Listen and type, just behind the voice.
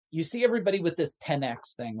you see everybody with this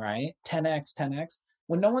 10x thing, right? 10x, 10x.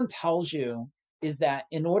 What no one tells you is that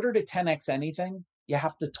in order to 10x anything, you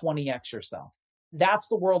have to 20x yourself. That's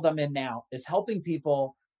the world I'm in now, is helping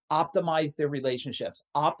people optimize their relationships,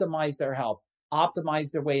 optimize their health,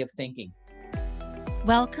 optimize their way of thinking.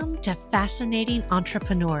 Welcome to Fascinating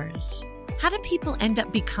Entrepreneurs. How do people end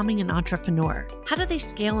up becoming an entrepreneur? How do they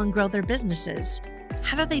scale and grow their businesses?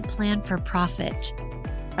 How do they plan for profit?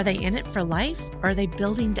 Are they in it for life, or are they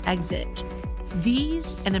building to exit?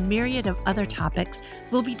 These and a myriad of other topics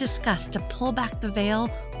will be discussed to pull back the veil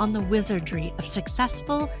on the wizardry of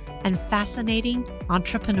successful and fascinating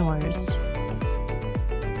entrepreneurs.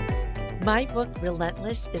 My book,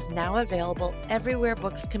 Relentless, is now available everywhere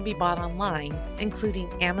books can be bought online, including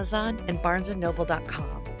Amazon and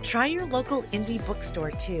BarnesandNoble.com. Try your local indie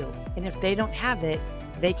bookstore too, and if they don't have it,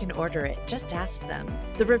 they can order it. Just ask them.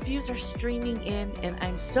 The reviews are streaming in, and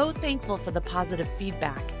I'm so thankful for the positive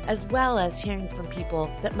feedback, as well as hearing from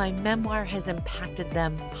people that my memoir has impacted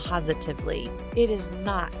them positively. It is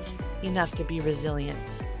not enough to be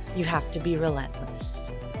resilient. You have to be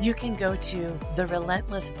relentless. You can go to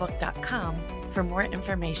therelentlessbook.com for more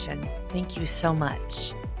information. Thank you so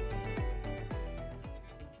much.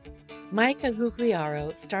 Mike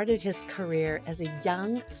Agugliaro started his career as a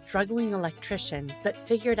young, struggling electrician, but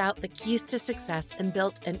figured out the keys to success and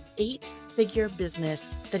built an 8-figure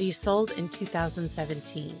business that he sold in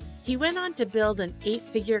 2017. He went on to build an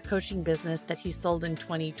 8-figure coaching business that he sold in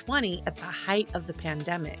 2020 at the height of the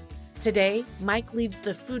pandemic. Today, Mike leads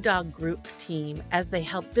the Food Dog Group team as they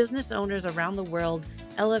help business owners around the world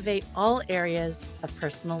elevate all areas of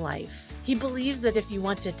personal life. He believes that if you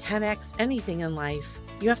want to 10x anything in life,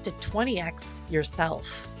 you have to 20x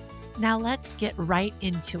yourself. Now let's get right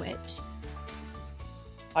into it.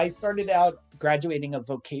 I started out graduating a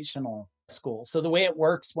vocational school. So the way it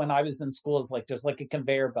works when I was in school is like there's like a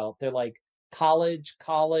conveyor belt. They're like college,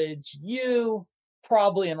 you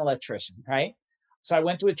probably an electrician, right? So I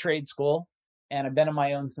went to a trade school, and I've been on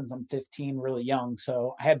my own since I'm 15, really young.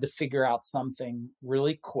 So I had to figure out something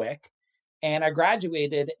really quick. And I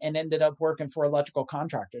graduated and ended up working for electrical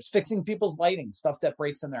contractors, fixing people's lighting, stuff that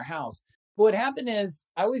breaks in their house. But what happened is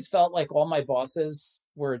I always felt like all my bosses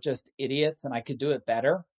were just idiots and I could do it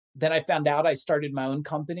better. Then I found out I started my own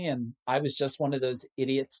company and I was just one of those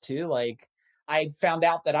idiots too. Like I found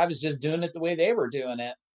out that I was just doing it the way they were doing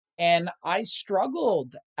it. And I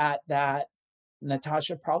struggled at that,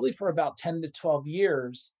 Natasha, probably for about 10 to 12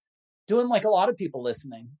 years, doing like a lot of people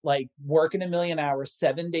listening, like working a million hours,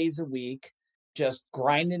 7 days a week, just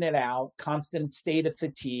grinding it out, constant state of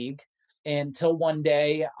fatigue, until one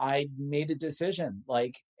day I made a decision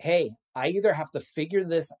like, hey, I either have to figure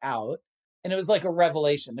this out. And it was like a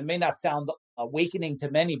revelation. It may not sound awakening to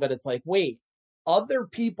many, but it's like, wait, other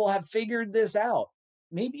people have figured this out.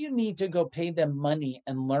 Maybe you need to go pay them money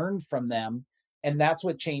and learn from them. And that's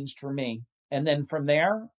what changed for me. And then from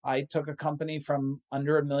there, I took a company from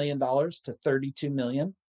under $1 million to 32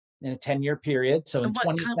 million in a 10-year period. So in What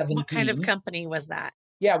kind of 2017, company was that?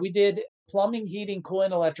 yeah, we did plumbing, heating,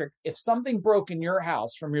 cooling, electric. If something broke in your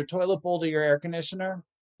house, from your toilet bowl to your air conditioner,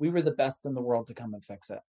 we were the best in the world to come and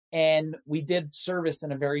fix it. And we did service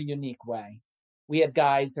in a very unique way. We had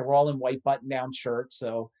guys that were all in white button-down shirts.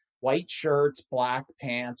 So white shirts, black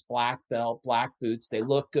pants, black belt, black boots. They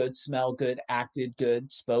looked good, smelled good, acted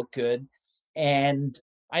good, spoke good. And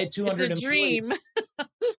I had 200 It's a employees. dream.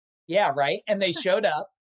 Yeah, right. And they showed up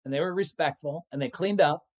and they were respectful and they cleaned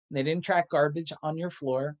up and they didn't track garbage on your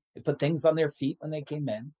floor. They put things on their feet when they came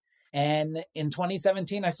in. And in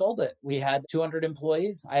 2017, I sold it. We had 200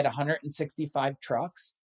 employees. I had 165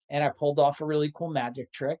 trucks and I pulled off a really cool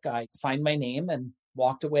magic trick. I signed my name and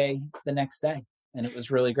walked away the next day. And it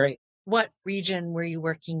was really great. What region were you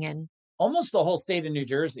working in? Almost the whole state of New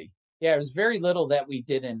Jersey. Yeah, it was very little that we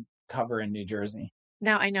didn't cover in New Jersey.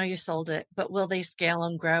 Now, I know you sold it, but will they scale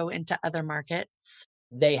and grow into other markets?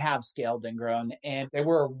 They have scaled and grown. And they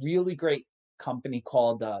were a really great company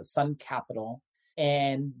called Sun Capital.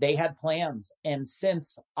 And they had plans. And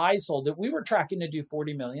since I sold it, we were tracking to do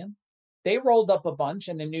 40 million. They rolled up a bunch.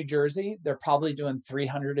 And in New Jersey, they're probably doing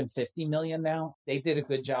 350 million now. They did a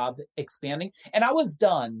good job expanding. And I was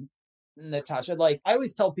done, Natasha. Like I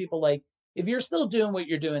always tell people, like, if you're still doing what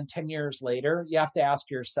you're doing 10 years later, you have to ask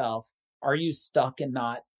yourself, are you stuck and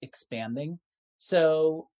not expanding?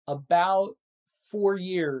 So about 4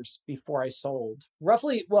 years before I sold,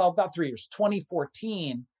 roughly, well, about 3 years,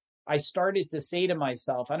 2014, I started to say to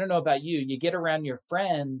myself, I don't know about you, you get around your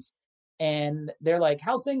friends and they're like,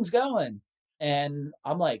 how's things going? And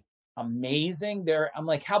I'm like, amazing. I'm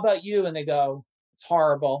like, how about you? And they go, it's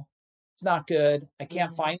horrible. It's not good. I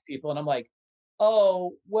can't find people. And I'm like,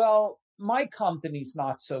 oh, well, my company's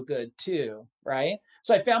not so good too, right?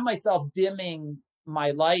 So I found myself dimming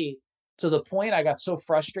my light to the point I got so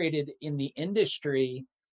frustrated in the industry.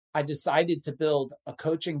 I decided to build a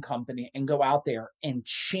coaching company and go out there and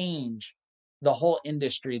change the whole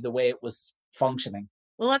industry the way it was functioning.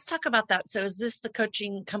 Well, let's talk about that. So is this the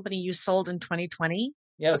coaching company you sold in 2020?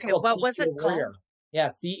 Yeah, it was Okay, called what was CEO it Warrior. called? Yeah,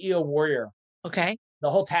 CEO Warrior. Okay. The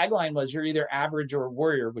whole tagline was you're either average or a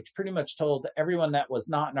warrior, which pretty much told everyone that was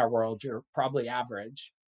not in our world, you're probably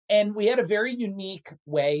average. And we had a very unique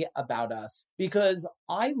way about us because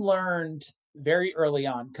I learned very early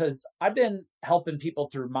on, because I've been helping people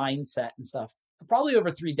through mindset and stuff for probably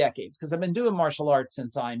over 3 decades, because I've been doing martial arts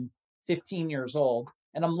since I'm 15 years old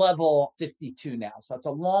and I'm level 52 now. So it's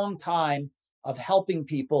a long time of helping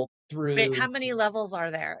people Wait, through. how many levels are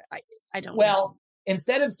there? I don't know. Well,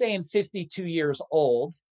 instead of saying 52 years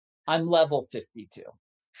old, I'm level 52,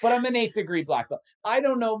 but I'm an 8th degree black belt. I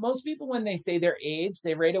don't know. Most people, when they say their age,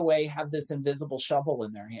 they right away have this invisible shovel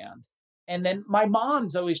in their hand. And then my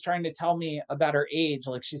mom's always trying to tell me about her age,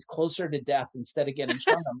 like she's closer to death instead of getting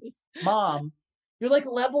stronger. Mom, you're like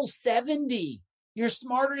level 70. You're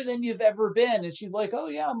smarter than you've ever been. And she's like, oh,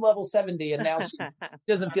 yeah, I'm level 70. And now she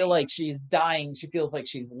doesn't feel like she's dying. She feels like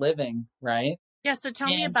she's living, right? Yeah, so tell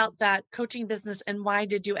me And about that coaching business and why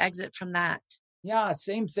did you exit from that? yeah,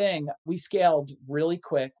 same thing. We scaled really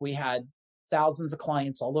quick. We had thousands of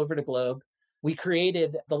clients all over the globe. We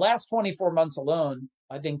created the last 24 months alone,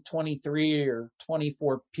 I think 23 or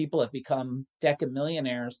 24 people have become Deca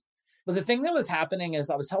millionaires. But the thing that was happening is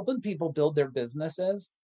I was helping people build their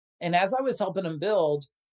businesses. And as I was helping them build,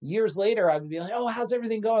 years later, I would be like, oh, how's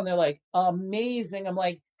everything going? They're like, amazing. I'm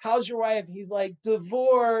like, how's your wife? He's like,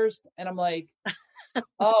 divorced. And I'm like,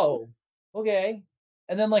 oh, okay.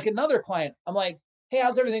 And then like another client, I'm like, hey,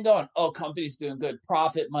 how's everything going? Oh, company's doing good.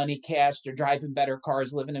 Profit, money, cash. They're driving better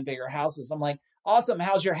cars, living in bigger houses. I'm like, awesome.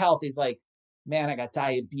 How's your health? He's like, man, I got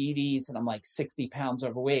diabetes and I'm like 60 pounds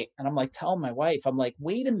overweight. And I'm like, telling my wife, I'm like,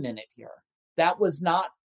 wait a minute here. That was not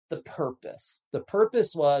the purpose. The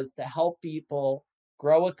purpose was to help people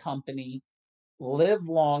grow a company, live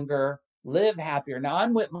longer, live happier. Now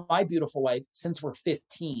I'm with my beautiful wife since we're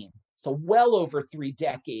 15. So well over 3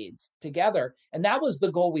 decades together. And that was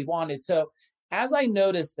the goal we wanted. So as I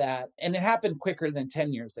noticed that, and it happened quicker than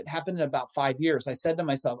 10 years, it happened in about 5 years, I said to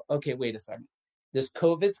myself, okay, wait a second. This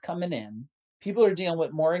COVID's coming in. People are dealing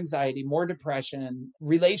with more anxiety, more depression.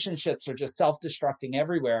 Relationships are just self destructing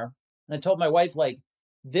everywhere. And I told my wife, like,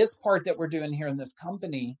 this part that we're doing here in this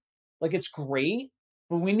company, like, it's great,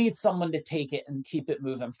 but we need someone to take it and keep it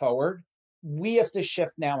moving forward. We have to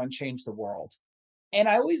shift now and change the world. And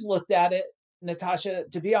I always looked at it, Natasha,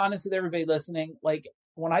 to be honest with everybody listening, like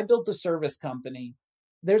when I built the service company,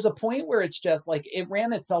 there's a point where it's just like it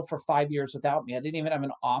ran itself for 5 years without me. I didn't even have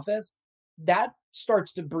an office. That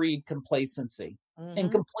starts to breed complacency, and Mm-hmm.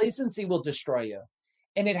 complacency will destroy you.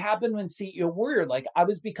 And it happened when CEO Warrior, like I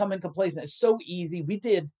was becoming complacent. It's so easy. We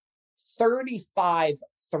did 35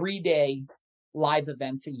 3-day live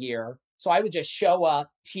events a year. So I would just show up,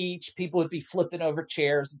 teach, people would be flipping over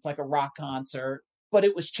chairs. It's like a rock concert, but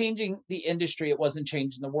it was changing the industry. It wasn't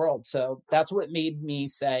changing the world. So that's what made me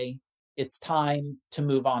say, it's time to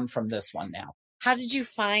move on from this one now. How did you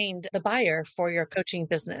find the buyer for your coaching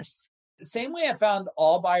business? Same way I found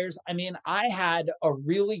all buyers. I mean, I had a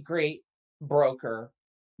really great broker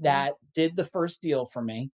Mhm. that did the first deal for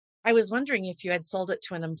me. I was wondering if you had sold it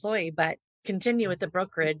to an employee, but continue with the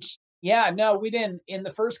brokerage. Yeah, no, we didn't. In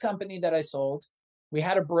the first company that I sold, we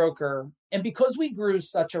had a broker. And because we grew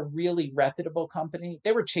such a really reputable company,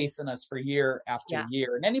 they were chasing us for year after Yeah.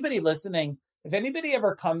 year. And anybody listening, if anybody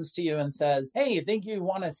ever comes to you and says, hey, you think you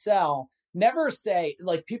want to sell, never say,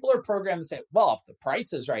 like, people are programmed to say, well, if the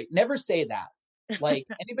price is right, never say that. Like,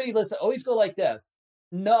 anybody listen, always go like this.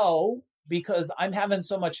 No, because I'm having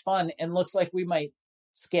so much fun and looks like we might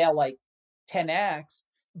scale like 10x,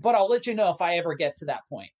 but I'll let you know if I ever get to that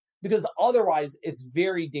point, because otherwise it's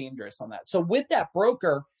very dangerous on that. So with that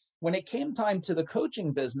broker, when it came time to the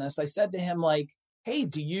coaching business, I said to him, like, hey,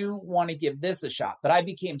 do you want to give this a shot? But I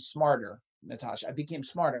became smarter, Natasha. I became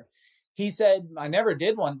smarter. He said, I never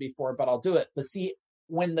did one before, but I'll do it. But see,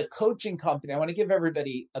 when the coaching company, I want to give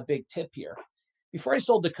everybody a big tip here. Before I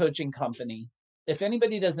sold the coaching company, if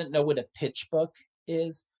anybody doesn't know what a pitch book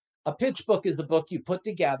is, a pitch book is a book you put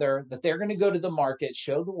together that they're going to go to the market,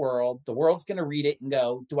 show the world's going to read it and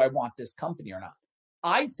go, do I want this company or not?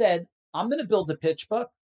 I said, I'm going to build a pitch book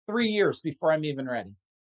 3 years before I'm even ready.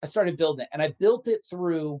 I started building it, and I built it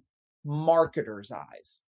through marketer's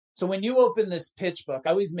eyes. So when you open this pitch book, I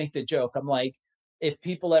always make the joke. I'm like, if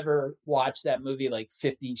people ever watch that movie, like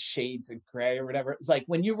 50 Shades of Grey or whatever, it's like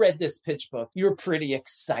when you read this pitch book, you were pretty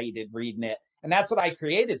excited reading it. And that's what I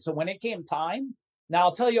created. So when it came time, now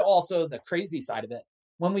I'll tell you also the crazy side of it.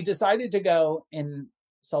 When we decided to go and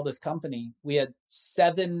sell this company, we had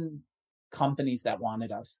 7 companies that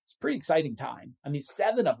wanted us. It's a pretty exciting time. I mean,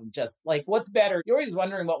 7 of them just like, what's better? You're always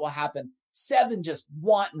wondering what will happen. 7 just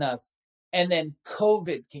wanting us. And then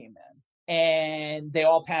COVID came in and they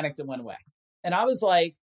all panicked and went away. And I was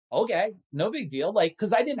like, okay, no big deal. Like,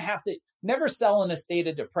 cause I didn't have to never sell in a state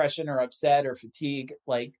of depression or upset or fatigue.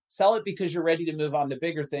 Like, sell it because you're ready to move on to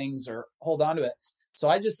bigger things or hold on to it. So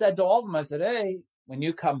I just said to all of them, I said, hey, when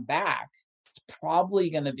you come back, it's probably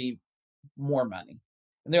going to be more money.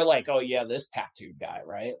 And they're like, oh yeah, this tattooed guy,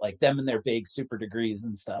 right? Like them and their big super degrees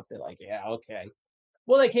and stuff. They're like, yeah, okay.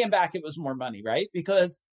 Well, they came back, it was more money, right?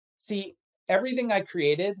 Because see, everything I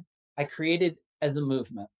created as a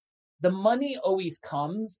movement. The money always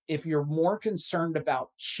comes if you're more concerned about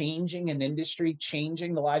changing an industry,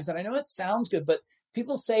 changing the lives. And I know it sounds good, but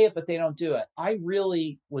people say it, but they don't do it. I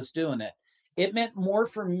really was doing it. It meant more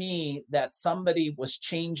for me that somebody was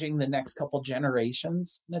changing the next couple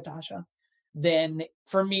generations, Natasha, than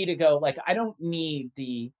for me to go like, I don't need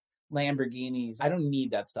the Lamborghinis. I don't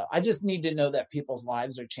need that stuff. I just need to know that people's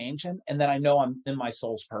lives are changing and that I know I'm in my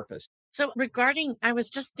soul's purpose. So regarding, I was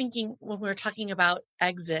just thinking when we were talking about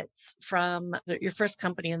exits from your first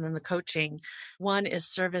company and then the coaching, one is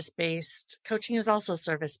service-based. Coaching is also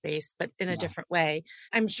service-based, but in a different way.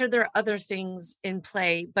 I'm sure there are other things in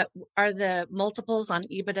play, but are the multiples on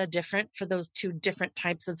EBITDA different for those 2 different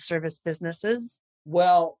types of service businesses?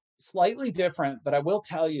 Well, slightly different, but I will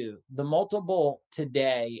tell you the multiple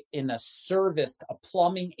today in a service, a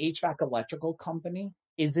plumbing, HVAC, electrical company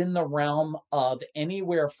is in the realm of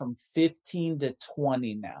anywhere from 15 to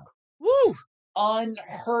 20 now. Woo!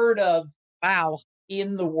 Unheard of. Wow.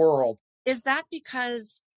 In the world. Is that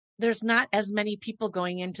because there's not as many people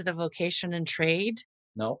going into the vocation and trade?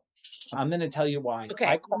 No, I'm going to tell you why. Okay.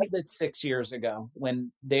 I called it 6 years ago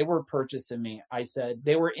when they were purchasing me. I said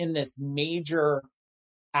they were in this major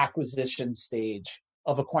acquisition stage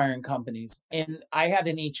of acquiring companies. And I had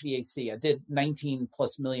an HVAC. I did 19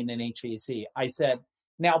 plus million in HVAC. I said,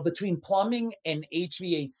 now between plumbing and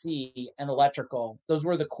HVAC and electrical, those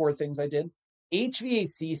were the core things I did.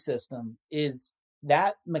 HVAC system is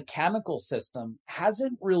that mechanical system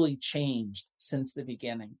hasn't really changed since the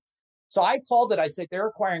beginning. So I called it, I said, they're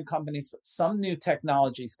acquiring companies, some new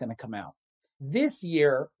technology is going to come out. This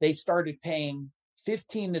year, they started paying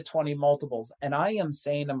 15 to 20 multiples. And I am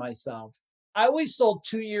saying to myself, I always sold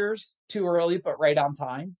 2 years too early, but right on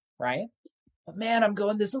time, right? But man, I'm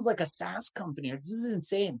going, this is like a SaaS company. This is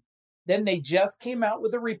insane. Then they just came out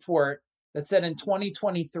with a report that said in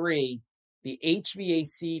 2023, the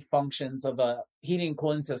HVAC functions of a heating and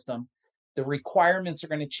cooling system, the requirements are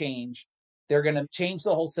going to change. They're going to change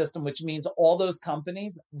the whole system, which means all those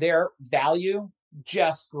companies, their value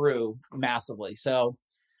just grew massively. So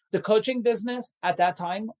the coaching business at that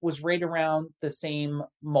time was right around the same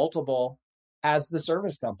multiple as the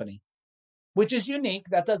service company, which is unique.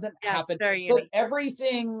 That doesn't happen. Very unique. But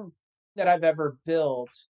everything that I've ever built,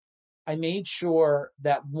 I made sure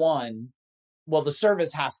that the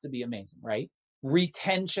service has to be amazing, right?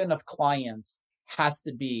 Retention of clients has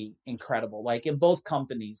to be incredible. Like in both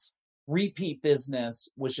companies, repeat business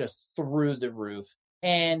was just through the roof.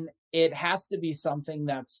 And it has to be something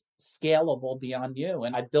that's scalable beyond you.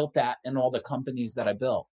 And I built that in all the companies that I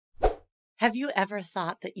built. Have you ever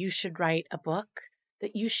thought that you should write a book,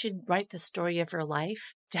 that you should write the story of your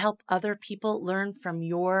life to help other people learn from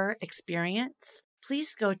your experience?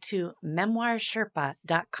 Please go to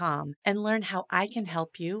memoirsherpa.com and learn how I can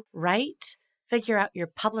help you write, figure out your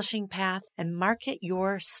publishing path, and market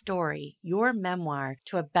your story, your memoir,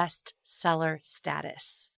 to a bestseller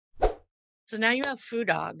status. So now you have Foo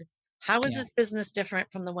Dog. How is this business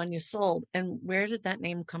different from the one you sold? And where did that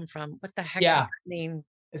name come from? What the heck is that name?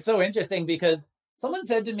 It's so interesting because someone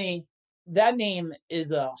said to me, that name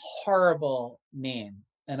is a horrible name.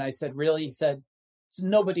 And I said, really? He said, so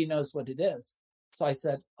nobody knows what it is. So I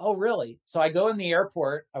said, oh, really? So I go in the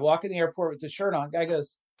airport. I walk in the airport with the shirt on. Guy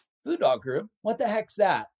goes, Foo Dog Group? What the heck's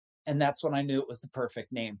that? And that's when I knew it was the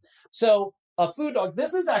perfect name. So a Foo Dog,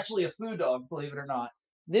 this is actually a Foo Dog, believe it or not.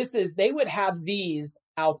 They would have these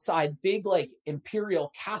outside big, like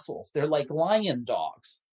imperial castles. They're like lion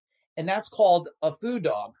dogs. And that's called a Foo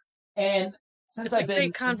Dog. And since I've been a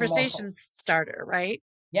great conversation starter, right?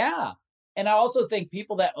 Yeah. And I also think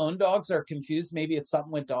people that own dogs are confused. Maybe it's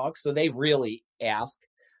something with dogs. So they really ask.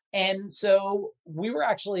 And so we were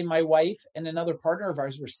actually, my wife and another partner of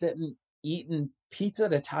ours were sitting eating pizza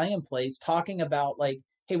at an Italian place talking about like,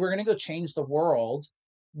 hey, we're going to go change the world.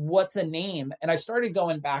 What's a name? And I started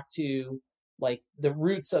going back to like the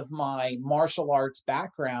roots of my martial arts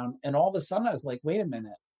background. And all of a sudden I was like, wait a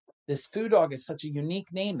minute, this food dog is such a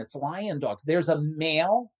unique name. It's Lion Dogs. There's a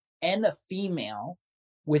male and a female,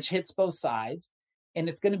 which hits both sides. And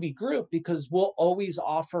it's going to be grouped because we'll always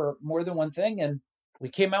offer more than one thing. And we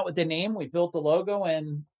came out with the name, we built the logo.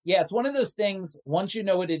 And yeah, it's one of those things, once you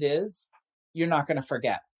know what it is, you're not going to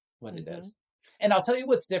forget what it is. And I'll tell you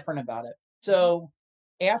what's different about it. So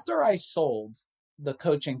after I sold the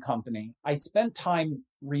coaching company, I spent time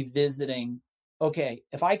revisiting, okay,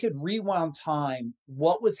 if I could rewind time,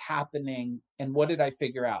 what was happening and what did I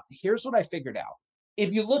figure out? Here's what I figured out.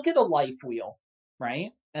 If you look at a life wheel,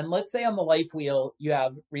 right? And let's say on the life wheel, you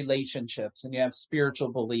have relationships and you have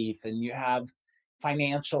spiritual belief and you have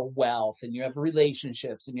financial wealth and you have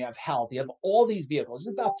relationships and you have health. You have all these vehicles.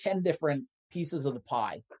 There's about 10 different pieces of the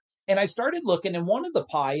pie. And I started looking, and one of the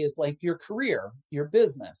pie is like your career, your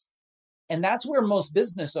business. And that's where most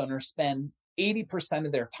business owners spend 80%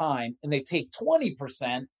 of their time. And they take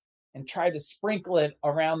 20% and try to sprinkle it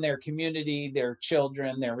around their community, their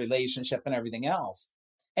children, their relationship, and everything else.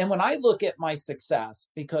 And when I look at my success,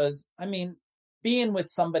 because I mean, being with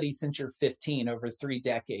somebody since you're 15 over 3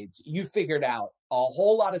 decades, you figured out a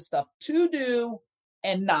whole lot of stuff to do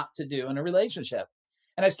and not to do in a relationship.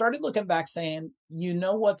 And I started looking back saying, you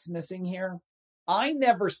know what's missing here? I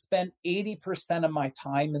never spent 80% of my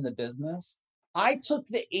time in the business. I took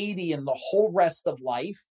the 80 and the whole rest of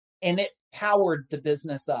life, and it powered the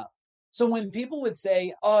business up. So when people would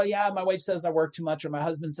say, oh yeah, my wife says I work too much, or my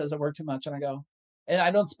husband says I work too much, and I go, and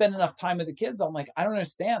I don't spend enough time with the kids, I'm like, I don't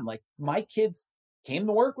understand. Like my kids came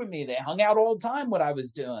to work with me. They hung out all the time what I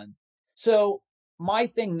was doing. So my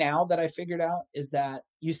thing now that I figured out is that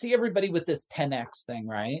you see everybody with this 10X thing,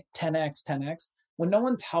 right? 10X, 10X. When no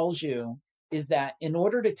one tells you is that in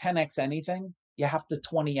order to 10X anything, you have to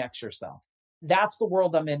 20X yourself. That's the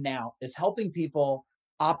world I'm in now, is helping people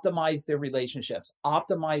optimize their relationships,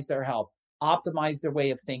 optimize their health, optimize their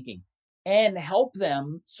way of thinking, and help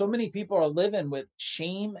them. So many people are living with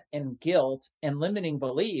shame and guilt and limiting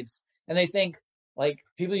beliefs. And they think, like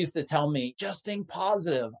people used to tell me, just think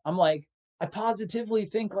positive. I'm like, I positively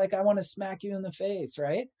think like I want to smack you in the face,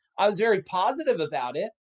 right? I was very positive about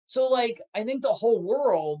it. So like, I think the whole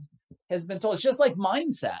world has been told, it's just like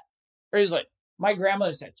mindset. Or he's like, my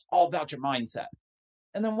grandmother said, it's all about your mindset.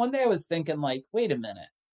 And then one day I was thinking like, wait a minute,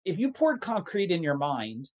 if you poured concrete in your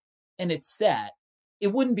mind and it's set,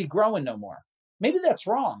 it wouldn't be growing no more. Maybe that's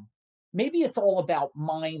wrong. Maybe it's all about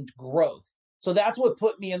mind growth. So that's what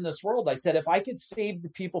put me in this world. I said, if I could save the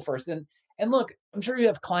people first, and look, I'm sure you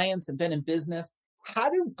have clients and been in business. How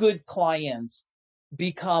do good clients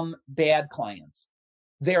become bad clients?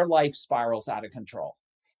 Their life spirals out of control.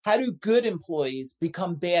 How do good employees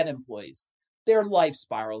become bad employees? Their life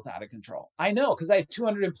spirals out of control. I know, because I have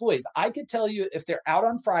 200 employees. I could tell you if they're out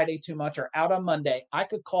on Friday too much or out on Monday. I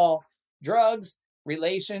could call drugs,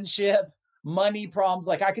 relationship, money problems.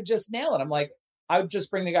 Like I could just nail it. I'm like, I would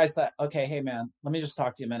just bring the guy, say, okay, hey man, let me just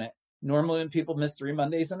talk to you a minute. Normally when people miss 3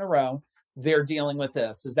 Mondays in a row, they're dealing with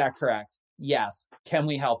this. Is that correct? Yes. Can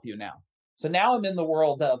we help you now? So now I'm in the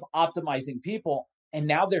world of optimizing people, and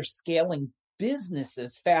now they're scaling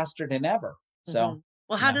businesses faster than ever. So,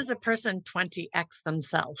 well, how does a person 20X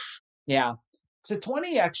themselves? Yeah. To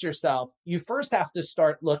 20X yourself, you first have to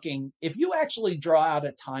start looking. If you actually draw out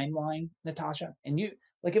a timeline, Natasha, and you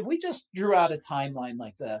like, if we just drew out a timeline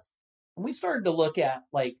like this, and we started to look at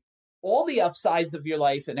like all the upsides of your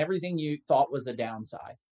life and everything you thought was a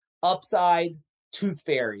downside. Upside, tooth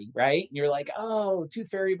fairy, right? And you're like, oh, tooth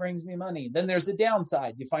fairy brings me money. Then there's a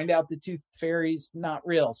downside. You find out the tooth fairy's not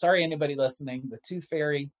real. Sorry, anybody listening, the tooth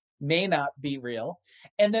fairy may not be real.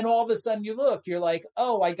 And then all of a sudden you look, you're like,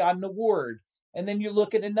 oh, I got an award. And then you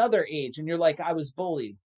look at another age and you're like, I was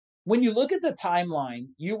bullied. When you look at the timeline,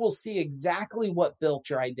 you will see exactly what built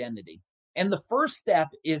your identity. And the first step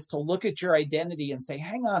is to look at your identity and say,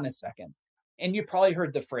 hang on a second. And you probably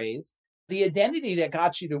heard the phrase, the identity that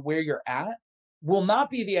got you to where you're at will not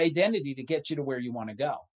be the identity to get you to where you want to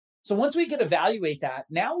go. So once we can evaluate that,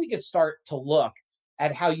 now we can start to look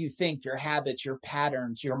at how you think, your habits, your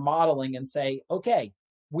patterns, your modeling, and say, okay,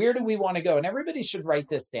 where do we want to go? And everybody should write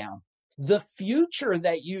this down. The future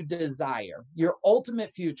that you desire, your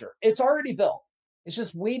ultimate future, it's already built. It's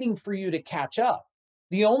just waiting for you to catch up.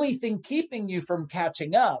 The only thing keeping you from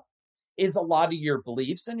catching up is a lot of your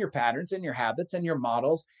beliefs and your patterns and your habits and your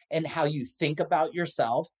models and how you think about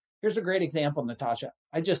yourself. Here's a great example, Natasha.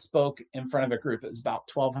 I just spoke in front of a group. It was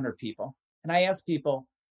about 1,200 people. And I asked people,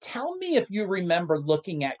 Tell me if you remember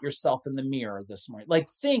looking at yourself in the mirror this morning. Like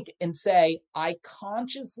think and say, I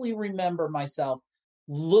consciously remember myself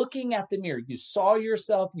looking at the mirror. You saw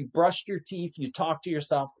yourself, you brushed your teeth, you talked to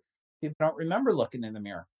yourself. People don't remember looking in the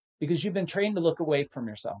mirror because you've been trained to look away from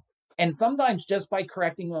yourself. And sometimes just by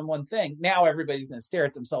correcting on one thing, now everybody's going to stare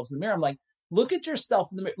at themselves in the mirror. I'm like, look at yourself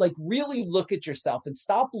in the mirror, like really look at yourself and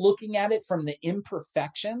stop looking at it from the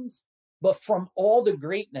imperfections, but from all the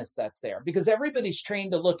greatness that's there. Because everybody's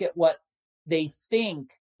trained to look at what they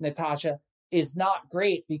think, Natasha, is not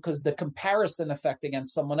great because the comparison effect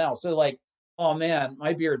against someone else. They're like, oh man,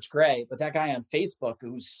 my beard's gray, but that guy on Facebook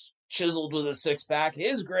who's chiseled with a six pack,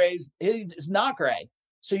 his gray is not gray.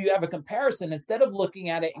 So you have a comparison instead of looking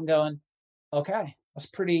at it and going, okay, that's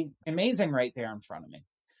pretty amazing right there in front of me.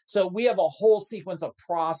 So we have a whole sequence of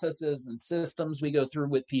processes and systems we go through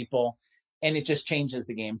with people, and it just changes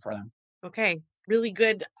the game for them. Okay, really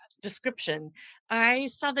good description. I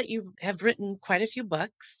saw that you have written quite a few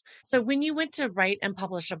books. So when you went to write and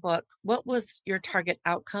publish a book, what was your target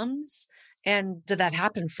outcomes? And did that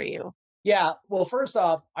happen for you? Yeah. Well, first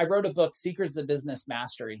off, I wrote a book, Secrets of Business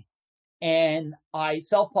Mastery, and I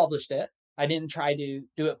self-published it. I didn't try to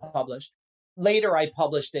do it published. Later, I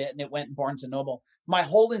published it and it went in Barnes and Noble. My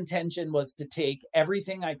whole intention was to take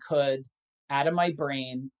everything I could out of my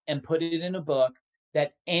brain and put it in a book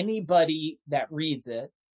that anybody that reads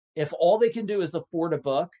it, if all they can do is afford a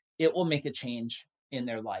book, it will make a change in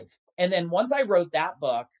their life. And then once I wrote that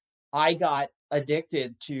book, I got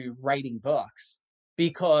addicted to writing books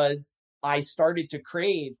because I started to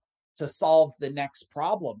crave to solve the next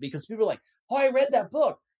problem because people are like, oh, I read that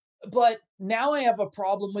book, but now I have a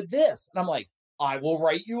problem with this. And I'm like, I will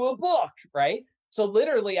write you a book, right? So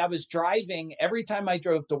literally I was driving every time I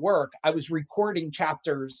drove to work, I was recording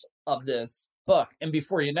chapters of this book. And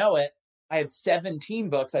before you know it, I had 17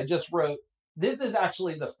 books. I just wrote, this is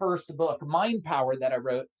actually the first book, Mind Power, that I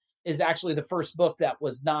wrote is actually the first book that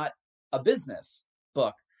was not a business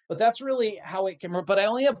book, but that's really how it came. But I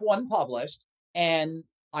only have one published. And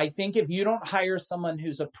I think if you don't hire someone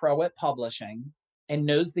who's a pro at publishing and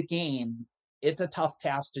knows the game, it's a tough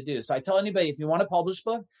task to do. So I tell anybody, if you want to publish a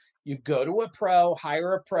book, you go to a pro,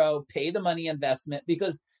 hire a pro, pay the money investment,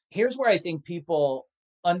 because here's where I think people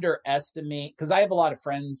underestimate, because I have a lot of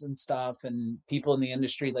friends and stuff and people in the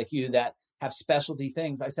industry like you that have specialty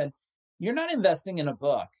things. I said, you're not investing in a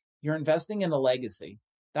book, you're investing in a legacy.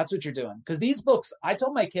 That's what you're doing. Because these books, I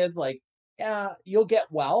told my kids, like, yeah, you'll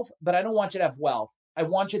get wealth, but I don't want you to have wealth. I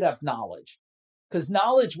want you to have knowledge, because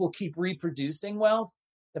knowledge will keep reproducing wealth.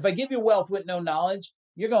 If I give you wealth with no knowledge,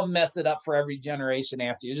 you're going to mess it up for every generation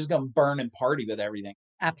after. You're just going to burn and party with everything.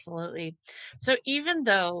 Absolutely. So even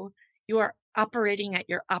though you are operating at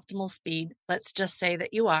your optimal speed, let's just say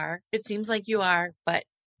that you are, it seems like you are, but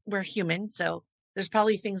we're human. So there's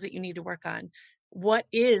probably things that you need to work on. What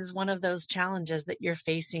is one of those challenges that you're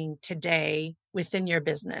facing today within your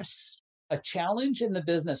business? A challenge in the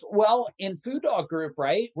business. Well, in Food Dog Group,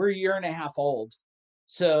 right? We're a year and a half old.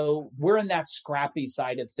 So we're in that scrappy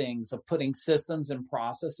side of things of putting systems and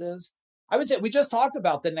processes. I would say we just talked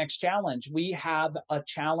about the next challenge. We have a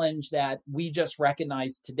challenge that we just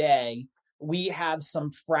recognized today. We have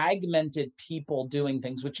some fragmented people doing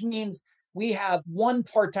things, which means we have one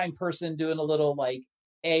part-time person doing a little like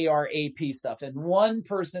ARAP stuff and one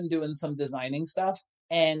person doing some designing stuff.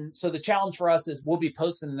 And so the challenge for us is we'll be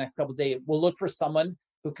posting the next couple of days. We'll look for someone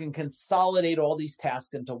who can consolidate all these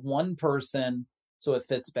tasks into one person so it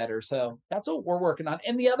fits better. So that's what we're working on.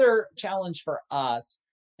 And the other challenge for us,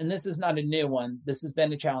 and this is not a new one, this has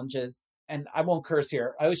been a challenge, is, and I won't curse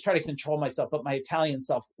here. I always try to control myself, but my Italian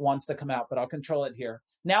self wants to come out, but I'll control it here.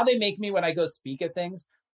 Now they make me, when I go speak at things,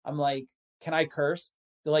 I'm like, can I curse?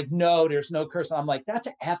 They're like, no, there's no curse. And I'm like, that's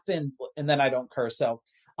effing, and then I don't curse. So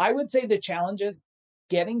I would say the challenge is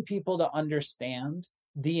getting people to understand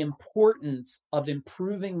the importance of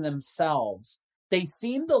improving themselves. They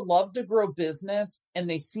seem to love to grow business and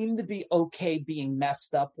they seem to be okay being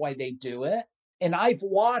messed up while they do it. And I've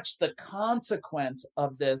watched the consequence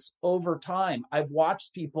of this over time. I've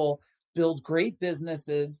watched people build great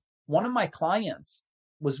businesses. One of my clients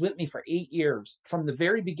was with me for 8 years from the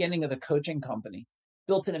very beginning of the coaching company,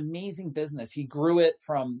 built an amazing business. He grew it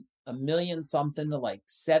from a million something to like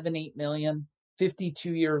 7-8 million,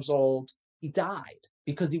 52 years old. He died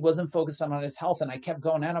because he wasn't focused on his health. And I kept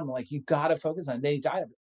going at him like, you got to focus on it. Then he died.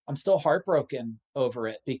 I'm still heartbroken over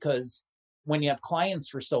it because when you have clients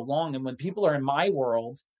for so long and when people are in my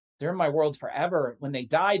world, they're in my world forever. When they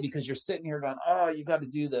die, because you're sitting here going, oh, you got to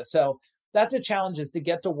do this. So that's a challenge, is to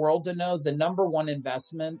get the world to know the number one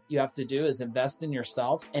investment you have to do is invest in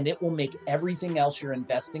yourself, and it will make everything else you're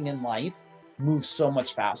investing in life move so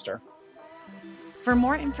much faster. For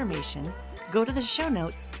more information, go to the show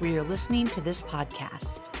notes where you're listening to this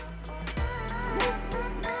podcast.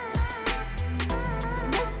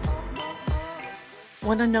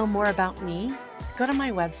 Want to know more about me? Go to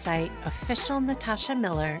my website,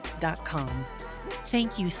 officialnatashamiller.com.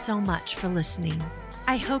 Thank you so much for listening.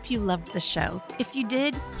 I hope you loved the show. If you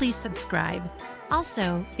did, please subscribe.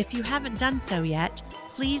 Also, if you haven't done so yet,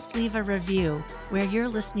 please leave a review where you're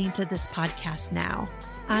listening to this podcast now.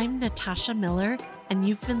 I'm Natasha Miller, and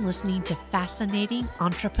you've been listening to Fascinating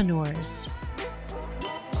Entrepreneurs.